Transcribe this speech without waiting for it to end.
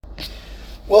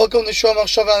Welcome to Shom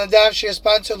Achshav on the Daf. She is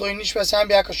sponsored Lo Nishmas Ham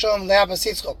B'Akashom Le'Abbas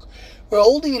Yitzchok. We're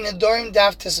holding in Adorim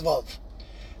Daf Tesvav.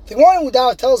 The Gemara in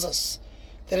Udav tells us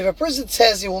that if a person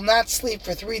says he will not sleep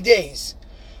for 3 days,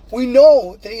 we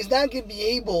know that he's not going to be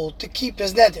able to keep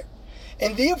his neder,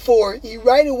 and therefore he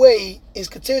right away is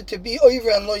considered to be over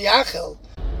and lo yachel,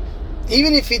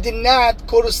 even if he did not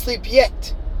go to sleep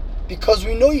yet, because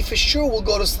we know he for sure will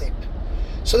go to sleep.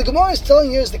 So the Gemara is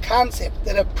telling you is the concept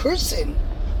that a person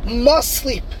must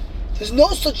sleep. There's no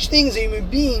such thing as a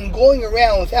human being going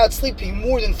around without sleeping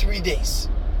more than 3 days.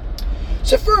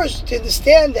 So first, to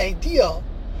understand the idea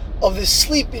of the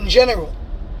sleep in general,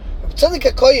 Rabbi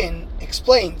Tzadok HaKohen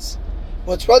explains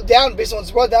what's brought down based on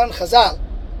what's brought down in Chazal.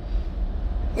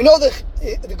 We know that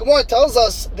the Gemara tells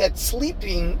us that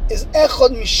sleeping is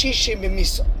echad mishishim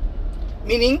b'misa,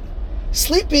 meaning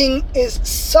sleeping is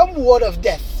somewhat of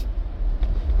death.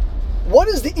 What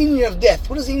is the inyan of death?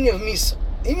 What is the inyan of misa?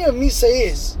 The inyan of misa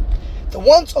is that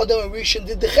once Adam Rishon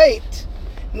did the chait,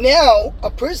 now a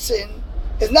person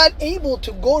is not able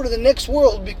to go to the next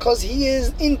world because he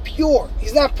is impure.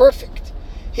 He's not perfect.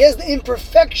 He has the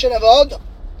imperfection of Adam.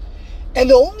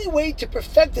 And the only way to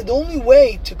perfect it, the only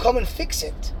way to come and fix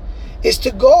it, is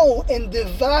to go and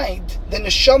divide the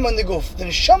neshama and the guf. The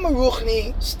neshama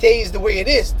ruchni stays the way it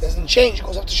is, doesn't change, it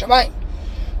goes up to Shamayim.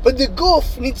 But the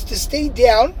guf needs to stay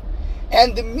down,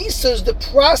 and the misa is the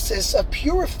process of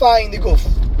purifying the guf.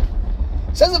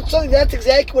 Says that's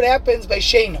exactly what happens by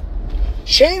Sheina.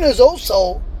 Sheina is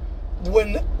also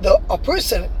when a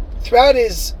person, throughout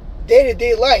his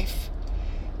day-to-day life,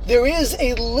 there is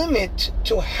a limit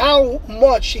to how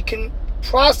much he can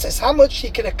process, how much he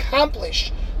can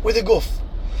accomplish with the guf.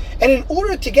 And in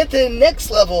order to get to the next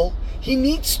level, he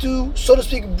needs to, so to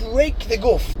speak, break the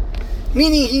guf.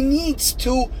 Meaning he needs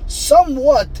to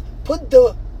somewhat put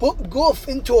the guf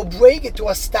into a break, into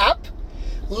a stop,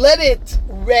 let it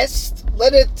rest,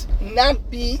 let it not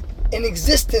be in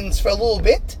existence for a little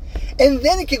bit, and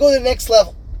then it can go to the next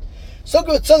level. So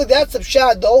that's the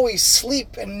pshat. Always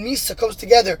sleep and misa comes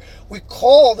together. We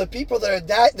call the people that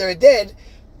are dead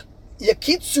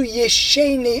yakitsu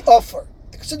yeshene offer.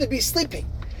 They're considered to be sleeping,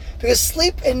 because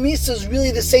sleep and misa is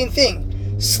really the same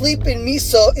thing. Sleep and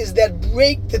misa is that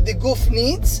break that the guf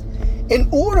needs in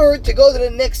order to go to the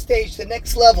next stage, the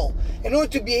next level, in order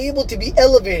to be able to be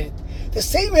elevated. The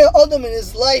same way Adam in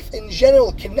his life in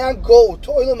general cannot go to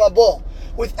Olam Haba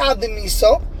without the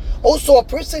misa, also a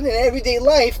person in everyday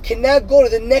life cannot go to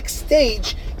the next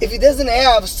stage if he doesn't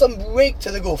have some break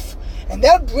to the guf. And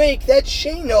that break, that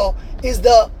sheina, is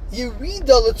the yirida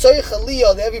l'tzoich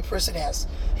aliyah that every person has.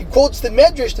 He quotes the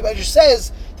Medrash. The Medrash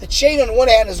says that sheina on one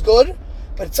hand is good,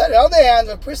 but on the other hand,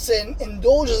 if a person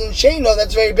indulges in sheina,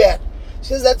 that's very bad. He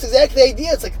says that's exactly the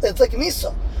idea. It's like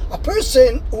misa. A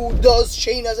person who does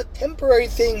sheina as a temporary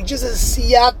thing, just as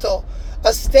siyato,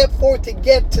 a step forward to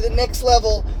get to the next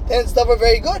level, then it's never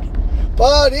very good.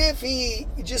 But if he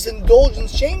just indulges in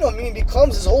sheina, meaning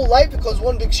his whole life becomes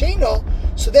one big sheina,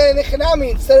 so then in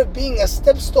Echanami, instead of being a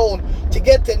stepstone to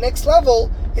get to the next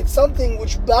level, it's something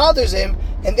which bothers him,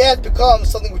 and that becomes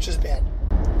something which is bad.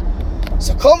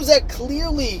 So comes that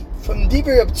clearly from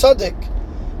Divrei Reb Tzadok,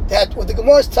 that what the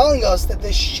Gemara is telling us, that the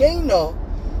sheina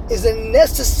is a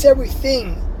necessary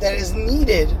thing that is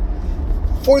needed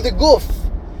for the guf,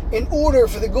 in order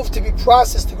for the guf to be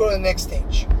processed to go to the next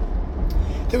stage.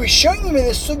 The Rishonim in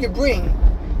the Sugya bring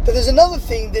that there's another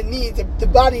thing that the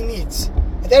body needs,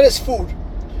 and that is food.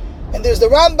 And there's the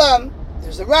Rambam,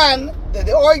 there's the Ran, that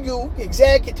they argue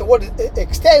exactly to what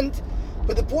extent,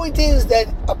 but the point is that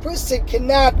a person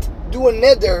cannot do a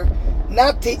neder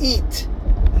not to eat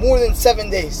more than 7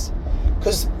 days.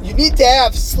 Because you need to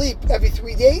have sleep every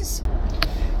 3 days,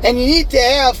 and you need to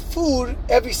have food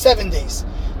every 7 days.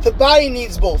 The body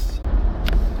needs both.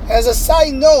 As a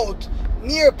side note,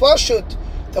 near Pashut,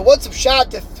 that what's up shot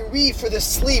the 3 for the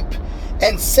sleep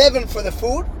and 7 for the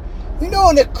food. We know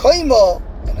in a koima,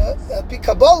 in a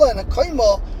Kabbalah and a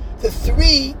koima, the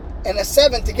 3 and a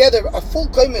 7 together, a full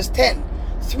koima is 10.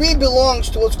 3 belongs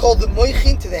to what's called the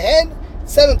moichin, to the head,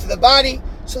 7 to the body.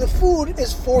 So the food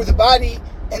is for the body,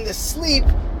 and the sleep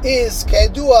is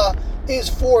kedua, is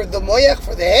for the moyach,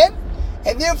 for the head.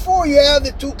 And therefore you have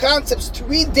the two concepts.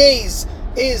 3 days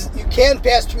is, you can't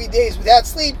pass 3 days without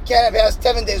sleep, you can't pass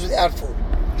 7 days without food.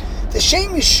 The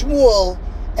Shem Shmuel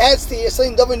adds to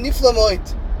Yisrael Davar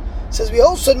Niflamoid, says we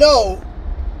also know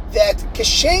that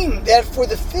kashem, that for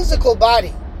the physical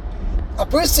body, a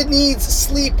person needs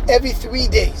sleep every 3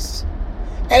 days,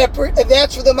 and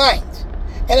that's for the mind.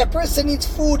 And a person needs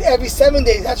food every 7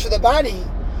 days, that's for the body.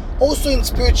 Also in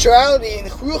spirituality, in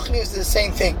Chruchni, is the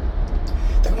same thing.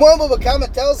 The Gemara Bava Kama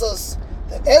tells us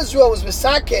that Ezra was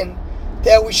misaken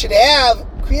that we should have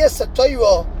Kriyas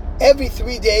HaTorah every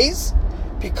 3 days,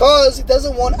 because it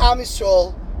doesn't want Am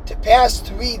Yisrael to pass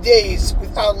 3 days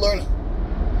without learning.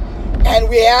 And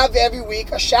we have every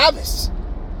week a Shabbos.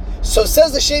 So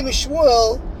says the Shem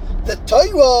Shmuel, the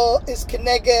Torah is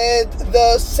connected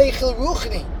the Seichel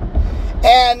Ruchni,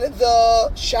 and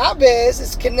the Shabbos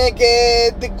is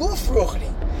connected the Guf Ruchni.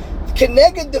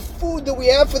 Connected the food that we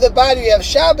have for the body, we have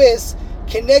Shabbos.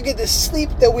 Connected the sleep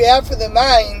that we have for the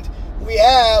mind, we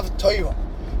have Torah.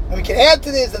 And we can add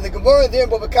to this that the Gemara there in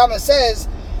Baba Kama says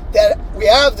that we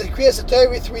have the Kriyas HaTorah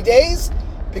every 3 days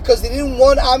because they didn't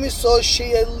want Am Yisrael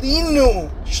she'elinu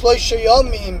shloisha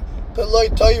yomim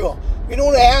b'loi Torah. We don't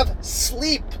want to have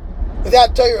sleep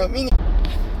without Torah. Meaning,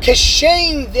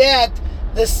 kashem that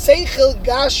the Seichel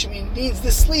Gashmi needs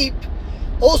the sleep,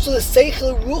 also the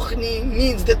Seichel Ruchni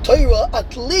needs the Torah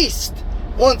at least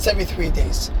once every 3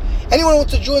 days. Anyone who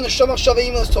wants to join the Shomach Shava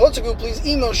email to WhatsApp group, please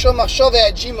email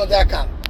shomachshava@gmail.com.